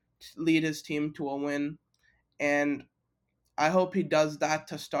to lead his team to a win. And I hope he does that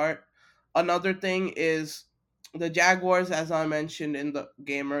to start. Another thing is the Jaguars, as I mentioned in the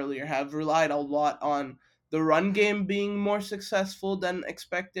game earlier, have relied a lot on the run game being more successful than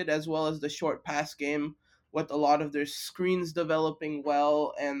expected, as well as the short pass game, with a lot of their screens developing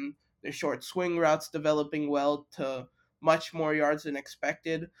well and their short swing routes developing well to much more yards than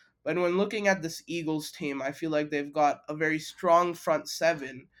expected. But when looking at this Eagles team, I feel like they've got a very strong front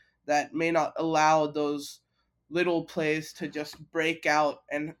seven that may not allow those little plays to just break out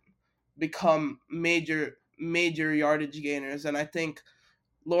and become major yardage gainers. And I think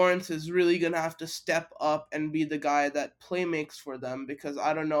Lawrence is really gonna have to step up and be the guy that play makes for them, because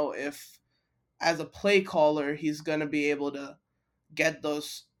I don't know if as a play caller he's gonna be able to get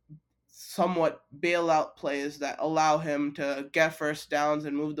those somewhat bailout plays that allow him to get first downs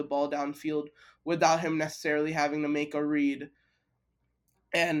and move the ball downfield without him necessarily having to make a read.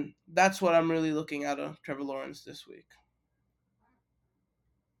 And that's what I'm really looking at of Trevor Lawrence this week.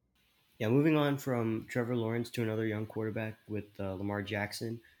 Yeah, moving on from Trevor Lawrence to another young quarterback with Lamar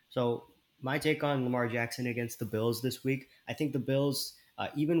Jackson. So, my take on Lamar Jackson against the Bills this week, I think the Bills,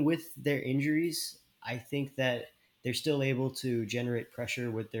 even with their injuries, I think that they're still able to generate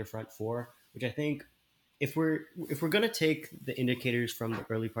pressure with their front four, which I think if we're gonna take the indicators from the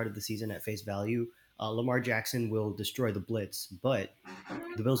early part of the season at face value, Lamar Jackson will destroy the blitz, but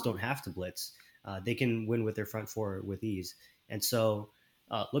the Bills don't have to blitz. They can win with their front four with ease. And so,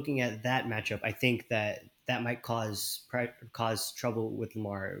 looking at that matchup, I think that that might cause trouble with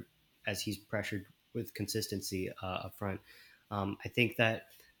Lamar as he's pressured with consistency up front. I think that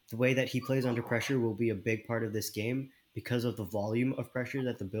the way that he plays under pressure will be a big part of this game because of the volume of pressure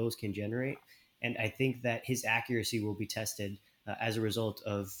that the Bills can generate. And I think that his accuracy will be tested as a result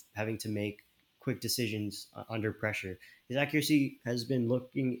of having to make quick decisions under pressure. His accuracy has been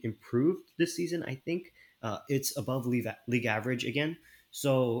looking improved this season. I think it's above league average again.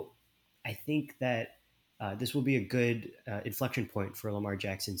 So I think that this will be a good inflection point for Lamar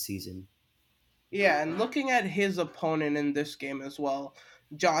Jackson's season. Yeah, and looking at his opponent in this game as well,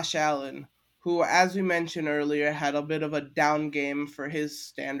 Josh Allen, who, as we mentioned earlier, had a bit of a down game for his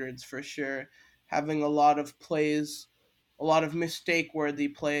standards for sure, having a lot of plays, a lot of mistake worthy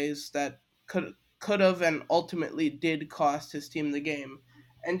plays that could have and ultimately did cost his team the game.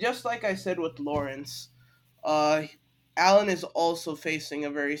 And just like I said with Lawrence, uh, Allen is also facing a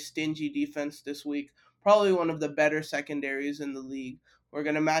very stingy defense this week, probably one of the better secondaries in the league. We're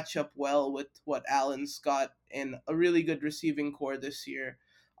going to match up well with what Allen's got in a really good receiving core this year.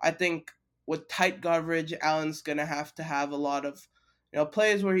 I think with tight coverage, Allen's going to have a lot of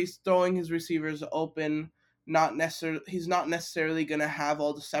plays where he's throwing his receivers open. Not necessarily, he's not necessarily going to have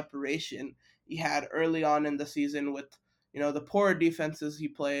all the separation he had early on in the season with the poor defenses he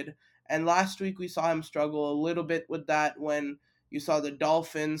played. And last week we saw him struggle a little bit with that when you saw the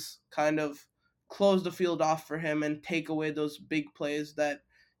Dolphins kind of close the field off for him and take away those big plays that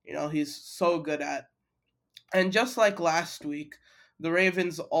he's so good at. And just like last week, the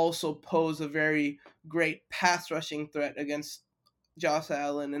Ravens also pose a very great pass rushing threat against Josh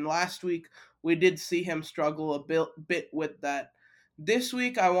Allen. And last week, we did see him struggle a bit with that. This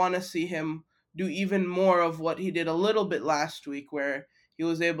week, I want to see him do even more of what he did a little bit last week, where he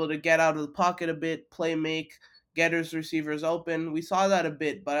was able to get out of the pocket a bit, play make, get his receivers open. We saw that a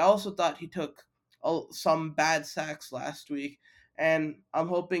bit, but I also thought he took some bad sacks last week. And I'm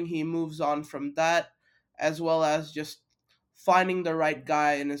hoping he moves on from that, as well as just finding the right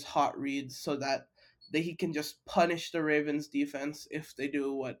guy in his hot reads so that he can just punish the Ravens defense if they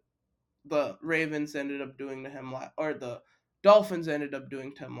do what the Ravens ended up doing to him or the Dolphins ended up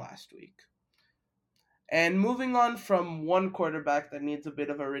doing to him last week. And moving on from one quarterback that needs a bit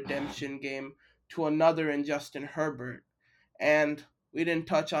of a redemption game to another in Justin Herbert. And we didn't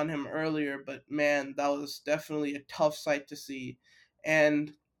touch on him earlier, but man, that was definitely a tough sight to see.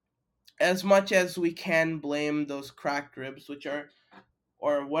 And as much as we can blame those cracked ribs, which are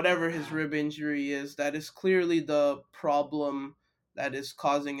or whatever his rib injury is, that is clearly the problem that is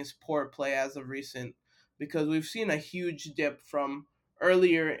causing his poor play as of recent. Because we've seen a huge dip from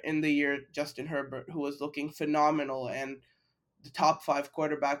earlier in the year, Justin Herbert, who was looking phenomenal and the top five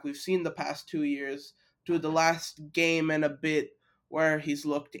quarterback we've seen the past 2 years, to the last game and a bit where he's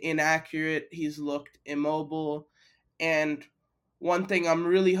looked inaccurate, he's looked immobile, and one thing I'm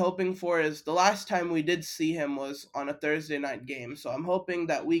really hoping for is the last time we did see him was on a Thursday night game. So I'm hoping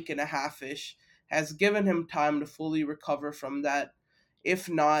that week and a half ish has given him time to fully recover from that. If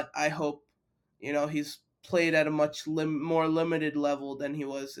not, I hope he's played at a much more limited level than he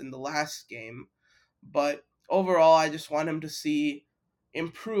was in the last game. But overall, I just want him to see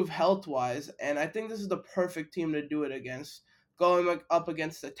improve health wise, and I think this is the perfect team to do it against. Going up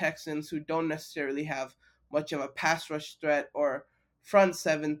against the Texans, who don't necessarily have much of a pass rush threat or front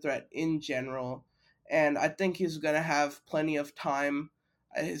seven threat in general, and I think he's going to have plenty of time.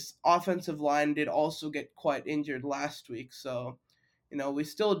 His offensive line did also get quite injured last week, so we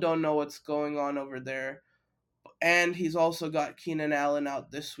still don't know what's going on over there. And he's also got Keenan Allen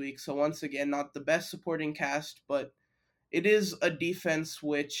out this week. So once again, not the best supporting cast, but it is a defense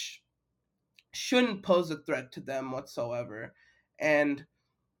which shouldn't pose a threat to them whatsoever. And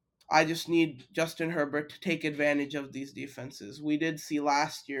I just need Justin Herbert to take advantage of these defenses. We did see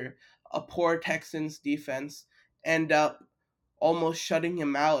last year a poor Texans defense end up almost shutting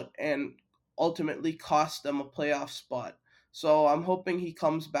him out and ultimately cost them a playoff spot. So I'm hoping he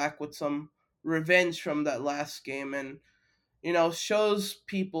comes back with some revenge from that last game and shows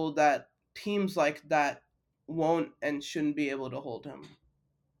people that teams like that won't and shouldn't be able to hold him.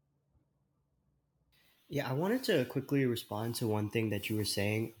 Yeah, I wanted to quickly respond to one thing that you were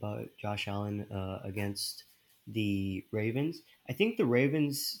saying about Josh Allen against the Ravens. I think the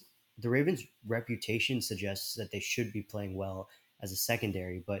Ravens' reputation suggests that they should be playing well as a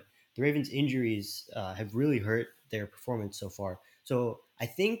secondary, but the Ravens' injuries have really hurt their performance so far. So I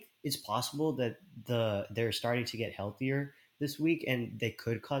think it's possible that they're starting to get healthier this week, and they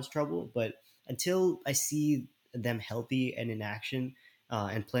could cause trouble. But until I see them healthy and in action,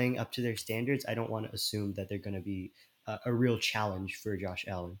 and playing up to their standards, I don't want to assume that they're going to be a real challenge for Josh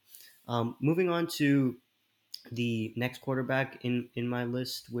Allen. Moving on to the next quarterback in my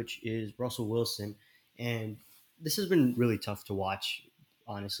list, which is Russell Wilson, and this has been really tough to watch.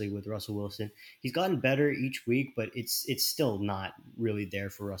 Honestly, with Russell Wilson, he's gotten better each week, but it's still not really there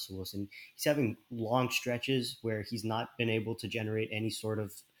for Russell Wilson. He's having long stretches where he's not been able to generate any sort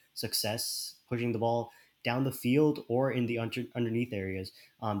of success pushing the ball down the field or in the underneath areas.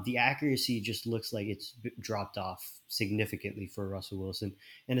 The accuracy just looks like it's dropped off significantly for Russell Wilson,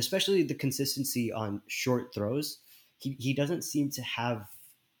 and especially the consistency on short throws. He doesn't seem to have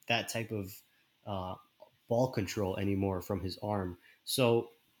that type of uh, ball control anymore from his arm. So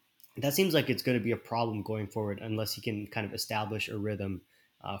that seems like it's going to be a problem going forward unless he can kind of establish a rhythm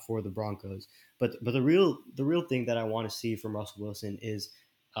for the Broncos. But the real thing that I want to see from Russell Wilson is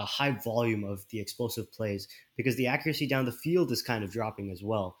a high volume of the explosive plays because the accuracy down the field is kind of dropping as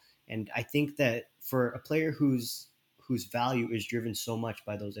well. And I think that for a player whose value is driven so much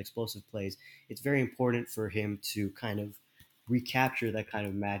by those explosive plays, it's very important for him to kind of recapture that kind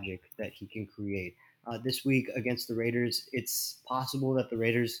of magic that he can create. This week against the Raiders, it's possible that the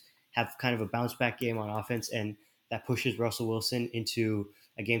Raiders have kind of a bounce back game on offense, and that pushes Russell Wilson into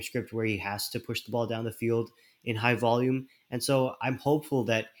a game script where he has to push the ball down the field in high volume. And so I'm hopeful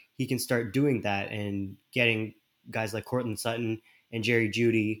that he can start doing that and getting guys like Cortland Sutton and Jerry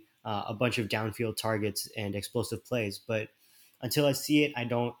Judy a bunch of downfield targets and explosive plays. But until I see it, I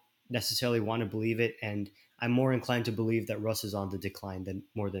don't necessarily want to believe it. And I'm more inclined to believe that Russ is on the decline than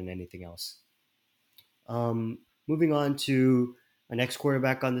more than anything else. Moving on to our next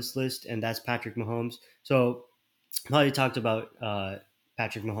quarterback on this list, and that's Patrick Mahomes. So Molly talked about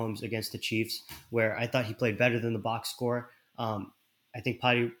Patrick Mahomes against the Chiefs, where I thought he played better than the box score. I think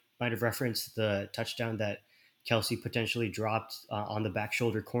Potty might have referenced the touchdown that Kelsey potentially dropped on the back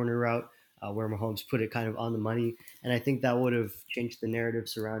shoulder corner route, where Mahomes put it kind of on the money, and I think that would have changed the narrative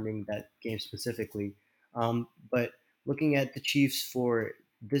surrounding that game specifically. But looking at the Chiefs for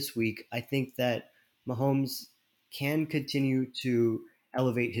this week, I think that Mahomes can continue to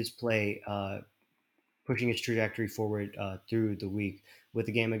elevate his play pushing its trajectory forward through the week with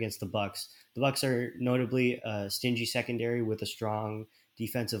the game against the Bucks. The Bucks are notably a stingy secondary with a strong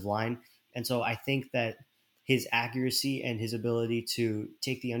defensive line, and so I think that his accuracy and his ability to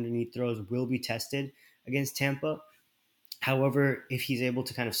take the underneath throws will be tested against Tampa. However, if he's able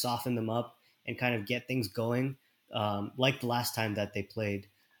to kind of soften them up and kind of get things going, like the last time that they played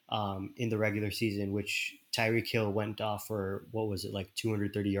in the regular season, which Tyreek Hill went off for what was it, like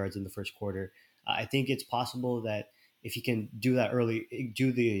 230 yards in the first quarter. I think it's possible that if he can do that early,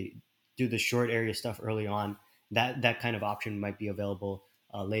 do the short area stuff early on, that kind of option might be available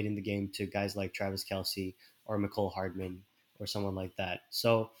late in the game to guys like Travis Kelsey or McCole Hardman or someone like that.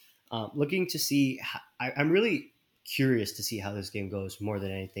 So, looking to see, I'm really curious to see how this game goes more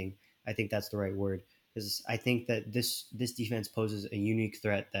than anything. I think that's the right word because I think that this defense poses a unique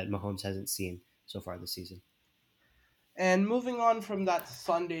threat that Mahomes hasn't seen so far this season. And moving on from that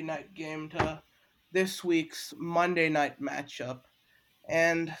Sunday night game to this week's Monday night matchup.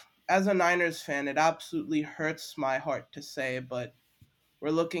 And as a Niners fan, it absolutely hurts my heart to say, but we're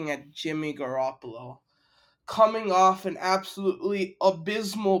looking at Jimmy Garoppolo coming off an absolutely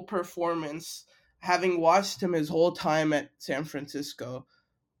abysmal performance, having watched him his whole time at San Francisco.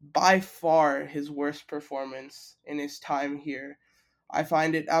 By far his worst performance in his time here. I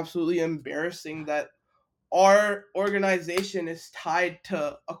find it absolutely embarrassing that our organization is tied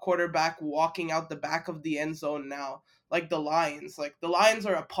to a quarterback walking out the back of the end zone now, like the Lions. Like the Lions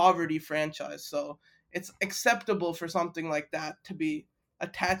are a poverty franchise, so it's acceptable for something like that to be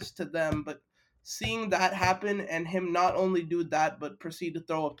attached to them. But seeing that happen and him not only do that but proceed to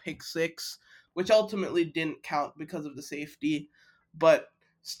throw a pick six, which ultimately didn't count because of the safety, but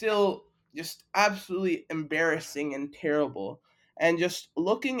still just absolutely embarrassing and terrible. And just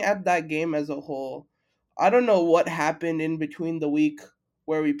looking at that game as a whole, I don't know what happened in between the week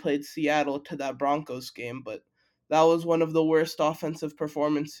where we played Seattle to that Broncos game, but that was one of the worst offensive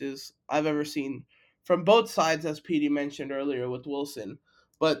performances I've ever seen from both sides, as PD mentioned earlier with Wilson,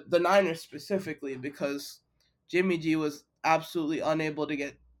 but the Niners specifically, because Jimmy G was absolutely unable to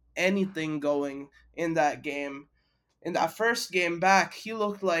get anything going in that game. In that first game back, he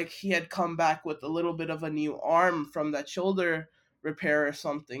looked like he had come back with a little bit of a new arm from that shoulder repair or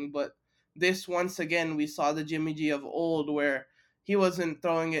something. But this, once again, we saw the Jimmy G of old where he wasn't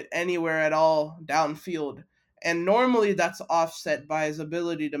throwing it anywhere at all downfield. And normally that's offset by his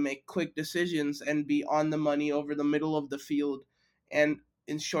ability to make quick decisions and be on the money over the middle of the field and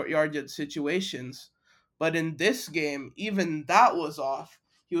in short yardage situations. But in this game, even that was off.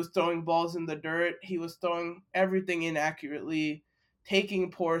 He was throwing balls in the dirt. He was throwing everything inaccurately, taking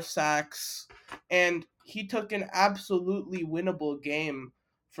poor sacks, and he took an absolutely winnable game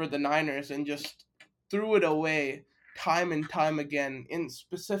for the Niners and just threw it away time and time again. In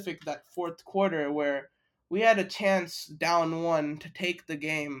specific, that fourth quarter where we had a chance down one to take the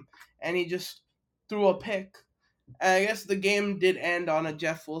game, and he just threw a pick. And I guess the game did end on a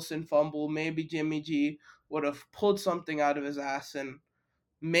Jeff Wilson fumble. Maybe Jimmy G would have pulled something out of his ass and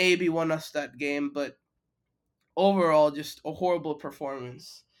maybe won us that game, but overall, just a horrible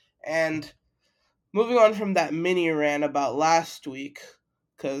performance. And moving on from that mini rant about last week,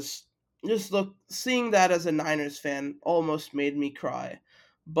 because just look, seeing that as a Niners fan almost made me cry.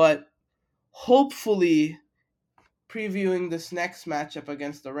 But hopefully, previewing this next matchup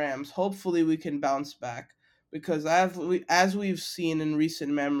against the Rams, hopefully we can bounce back because as we've seen in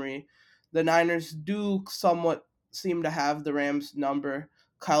recent memory, the Niners do somewhat seem to have the Rams number.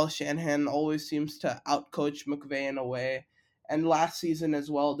 Kyle Shanahan always seems to outcoach McVay in a way. And last season as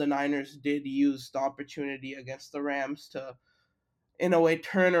well, the Niners did use the opportunity against the Rams to in a way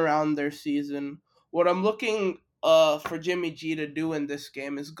turn around their season. What I'm looking for Jimmy G to do in this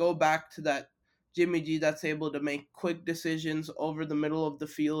game is go back to that Jimmy G that's able to make quick decisions over the middle of the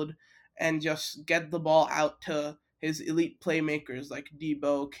field and just get the ball out to his elite playmakers like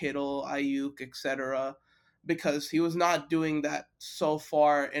Debo, Kittle, Ayuk, etc. Because he was not doing that so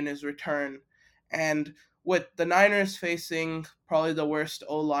far in his return. And with the Niners facing probably the worst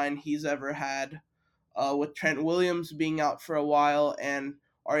O line he's ever had, with Trent Williams being out for a while and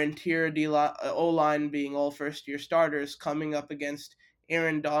our interior O line being all first year starters coming up against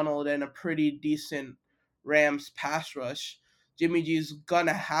Aaron Donald and a pretty decent Rams pass rush. Jimmy G's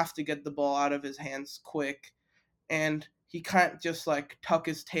gonna have to get the ball out of his hands quick, and he can't just like tuck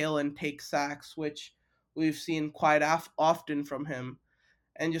his tail and take sacks, which we've seen quite often from him.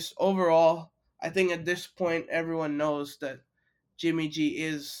 And just overall, I think at this point everyone knows that Jimmy G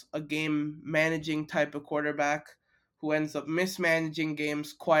is a game managing type of quarterback who ends up mismanaging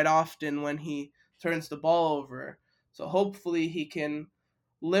games quite often when he turns the ball over. So hopefully he can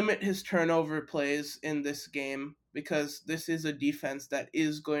limit his turnover plays in this game because this is a defense that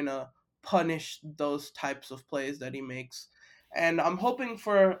is going to punish those types of plays that he makes. And I'm hoping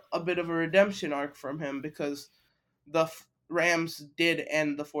for a bit of a redemption arc from him because the Rams did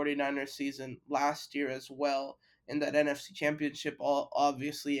end the 49ers season last year as well in that NFC Championship,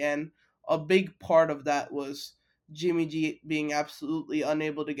 obviously. And a big part of that was Jimmy G being absolutely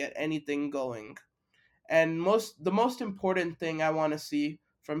unable to get anything going. And the most important thing I want to see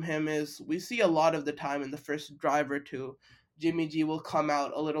from him is we see a lot of the time in the first drive or two, Jimmy G will come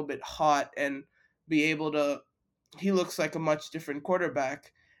out a little bit hot and be able to he looks like a much different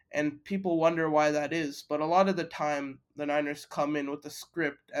quarterback, and people wonder why that is. But a lot of the time, the Niners come in with a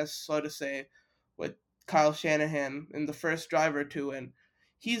script, as so to say, with Kyle Shanahan in the first drive or two, and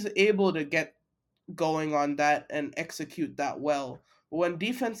he's able to get going on that and execute that well. But when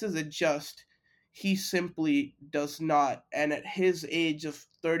defenses adjust, he simply does not. And at his age of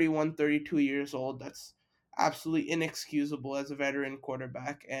 31, 32 years old, that's absolutely inexcusable as a veteran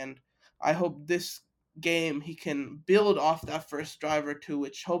quarterback. And I hope this game he can build off that first drive or two,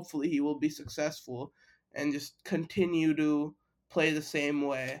 which hopefully he will be successful, and just continue to play the same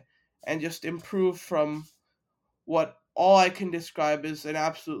way and just improve from what all I can describe as an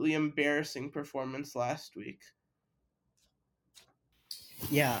absolutely embarrassing performance last week.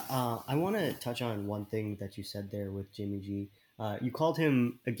 Yeah, I want to touch on one thing that you said there with Jimmy G. You called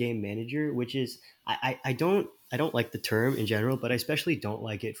him a game manager, which is I don't like the term in general, but I especially don't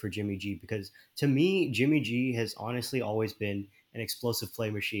like it for Jimmy G because to me Jimmy G has honestly always been an explosive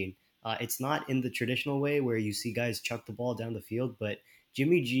play machine. It's not in the traditional way where you see guys chuck the ball down the field, but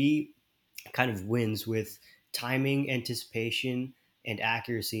Jimmy G kind of wins with timing, anticipation, and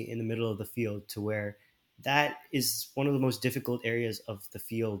accuracy in the middle of the field to where that is one of the most difficult areas of the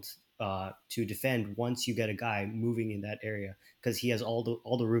field to defend once you get a guy moving in that area because he has all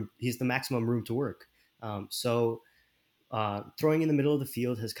the room. He's the maximum room to work. Throwing in the middle of the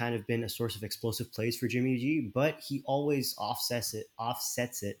field has kind of been a source of explosive plays for Jimmy G, but he always offsets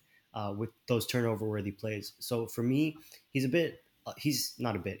it with those turnover worthy plays. So for me, he's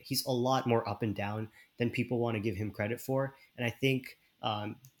not a bit, he's a lot more up and down than people want to give him credit for. And I think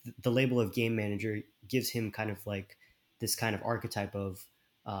the label of game manager gives him kind of like this kind of archetype of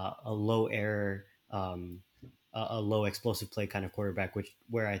a low error, a low explosive play kind of quarterback, which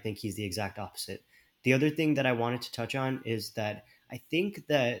where I think he's the exact opposite. The other thing that I wanted to touch on is that I think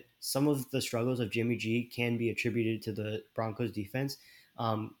that some of the struggles of Jimmy G can be attributed to the Broncos defense.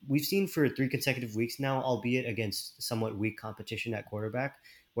 We've seen for 3 consecutive weeks now, albeit against somewhat weak competition at quarterback,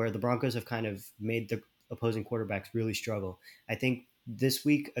 where the Broncos have kind of made the opposing quarterbacks really struggle. I think this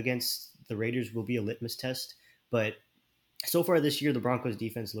week against the Raiders will be a litmus test, but so far this year, the Broncos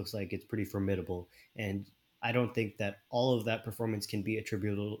defense looks like it's pretty formidable. And I don't think that all of that performance can be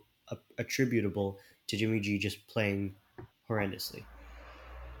attributable to Jimmy G just playing horrendously.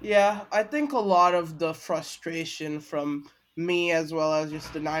 Yeah, I think a lot of the frustration from me as well as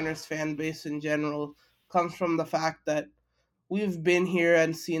just the Niners fan base in general comes from the fact that we've been here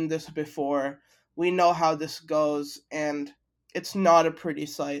and seen this before. We know how this goes, and it's not a pretty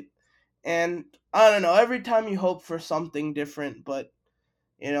sight. And I don't know, every time you hope for something different, but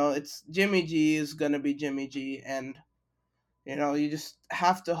it's Jimmy G is going to be Jimmy G, and you just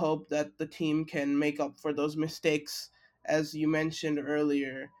have to hope that the team can make up for those mistakes, as you mentioned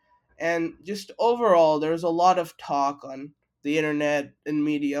earlier. And just overall, there's a lot of talk on the internet and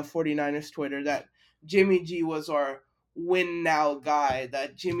media, 49ers Twitter, that Jimmy G was our win now guy,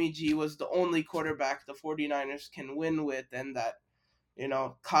 that Jimmy G was the only quarterback the 49ers can win with, and that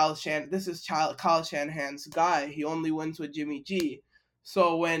This is Kyle Shanahan's guy. He only wins with Jimmy G.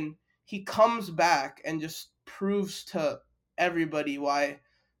 So when he comes back and just proves to everybody why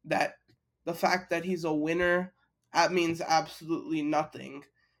that the fact that he's a winner, that means absolutely nothing.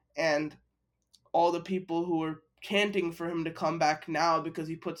 And all the people who are chanting for him to come back now because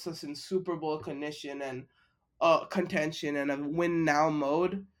he puts us in Super Bowl contention and a win now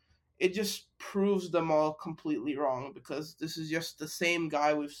mode, it just proves them all completely wrong, because this is just the same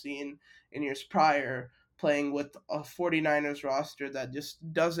guy we've seen in years prior playing with a 49ers roster that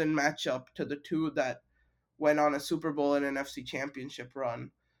just doesn't match up to the two that went on a Super Bowl and an NFC championship run.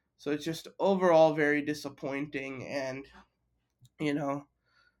 So it's just overall very disappointing, and you know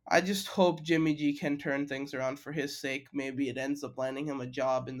I just hope Jimmy G can turn things around for his sake. Maybe it ends up landing him a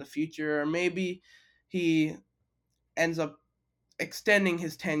job in the future, or maybe he ends up extending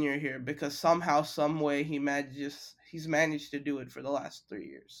his tenure here, because somehow, some way, he's managed to do it for the last 3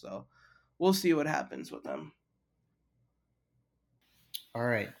 years. So we'll see what happens with him. All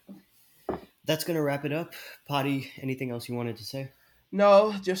right. That's going to wrap it up. Potty, anything else you wanted to say?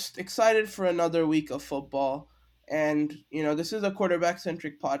 No, just excited for another week of football. And this is a quarterback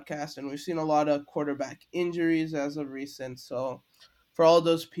centric podcast, and we've seen a lot of quarterback injuries as of recent. So for all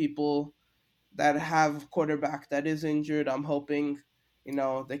those people that have quarterback that is injured, I'm hoping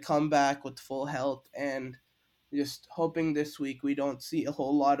they come back with full health, and just hoping this week we don't see a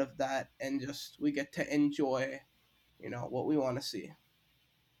whole lot of that, and just we get to enjoy what we want to see.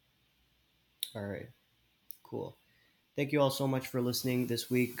 All right. Cool. Thank you all so much for listening this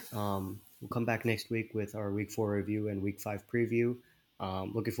week. We'll come back next week with our week 4 review and week 5 preview.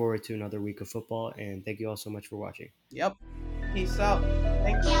 Looking forward to another week of football, and thank you all so much for watching. Yep. Peace out.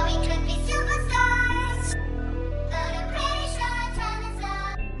 Thank you. Yeah, we could be super